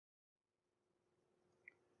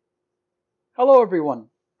Hello everyone,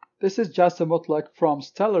 this is Jassim Mutlaq from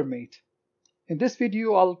StellarMate. In this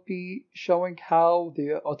video I'll be showing how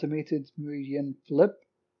the automated Meridian flip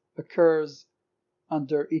occurs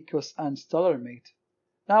under Ekos and StellarMate.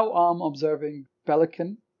 Now I'm observing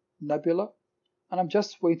Pelican Nebula and I'm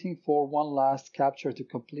just waiting for one last capture to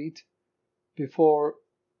complete before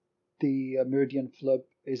the Meridian flip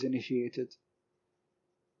is initiated.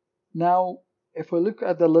 Now if we look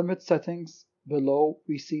at the limit settings below,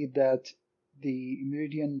 we see that the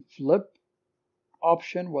Meridian flip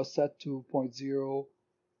option was set to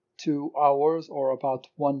 0.02 hours or about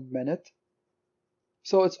 1 minute.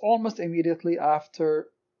 So it's almost immediately after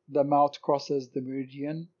the mount crosses the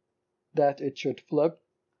meridian that it should flip.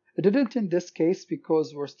 It didn't in this case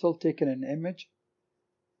because we're still taking an image.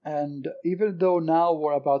 And even though now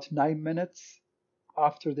we're about 9 minutes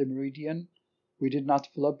after the meridian, we did not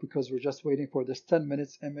flip because we're just waiting for this 10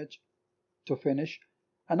 minutes image to finish.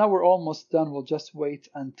 And now we're almost done. We'll just wait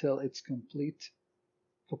until it's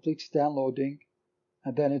completes downloading,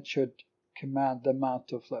 and then it should command the mount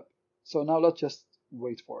to flip. So now let's just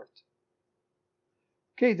wait for it.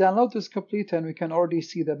 Okay, download is complete and we can already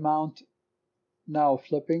see the mount now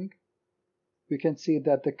flipping. We can see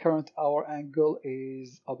that the current hour angle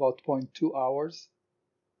is about 0.2 hours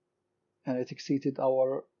and it exceeded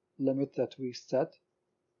our limit that we set.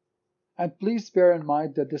 And please bear in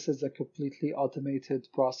mind that this is a completely automated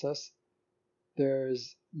process.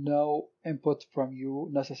 There's no input from you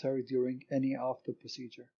necessary during any of the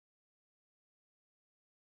procedure.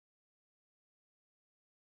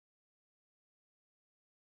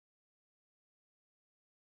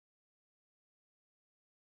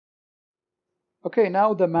 Okay,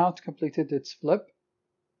 now the mount completed its flip.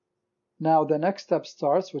 Now the next step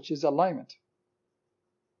starts, which is alignment.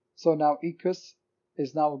 So now Ekos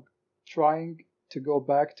is now trying to go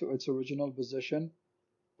back to its original position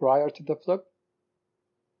prior to the flip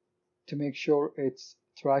to make sure it's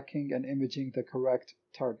tracking and imaging the correct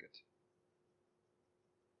target.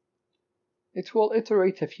 It will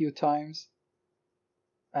iterate a few times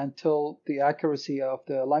until the accuracy of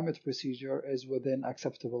the alignment procedure is within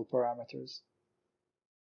acceptable parameters.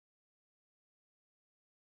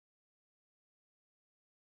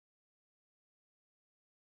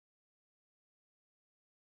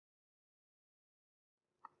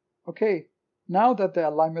 Okay, now that the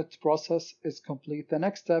alignment process is complete, the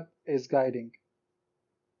next step is guiding.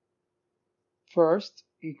 First,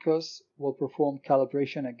 Ekos will perform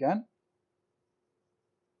calibration again,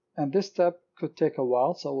 and this step could take a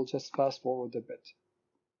while, so we'll just fast forward a bit.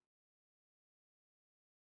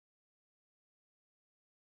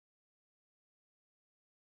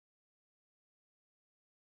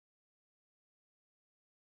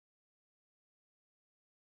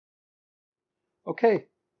 Okay,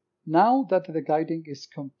 now that the guiding is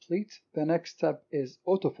complete, the next step is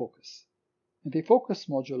autofocus. In the focus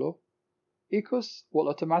modulo, Ekos will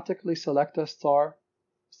automatically select a star,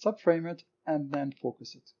 subframe it, and then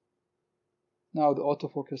focus it. Now the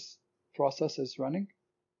autofocus process is running.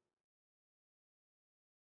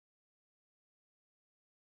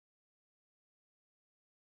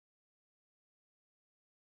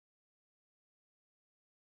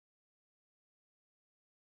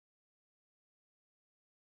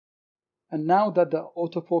 And now that the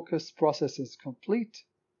autofocus process is complete,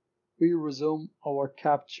 we resume our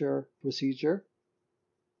capture procedure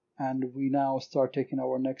and we now start taking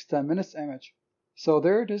our next 10 minutes image. So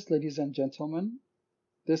there it is, ladies and gentlemen.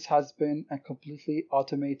 This has been a completely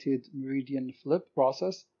automated Meridian flip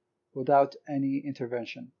process without any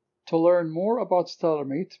intervention. To learn more about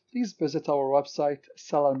StellarMate, please visit our website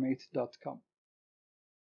stellarmate.com.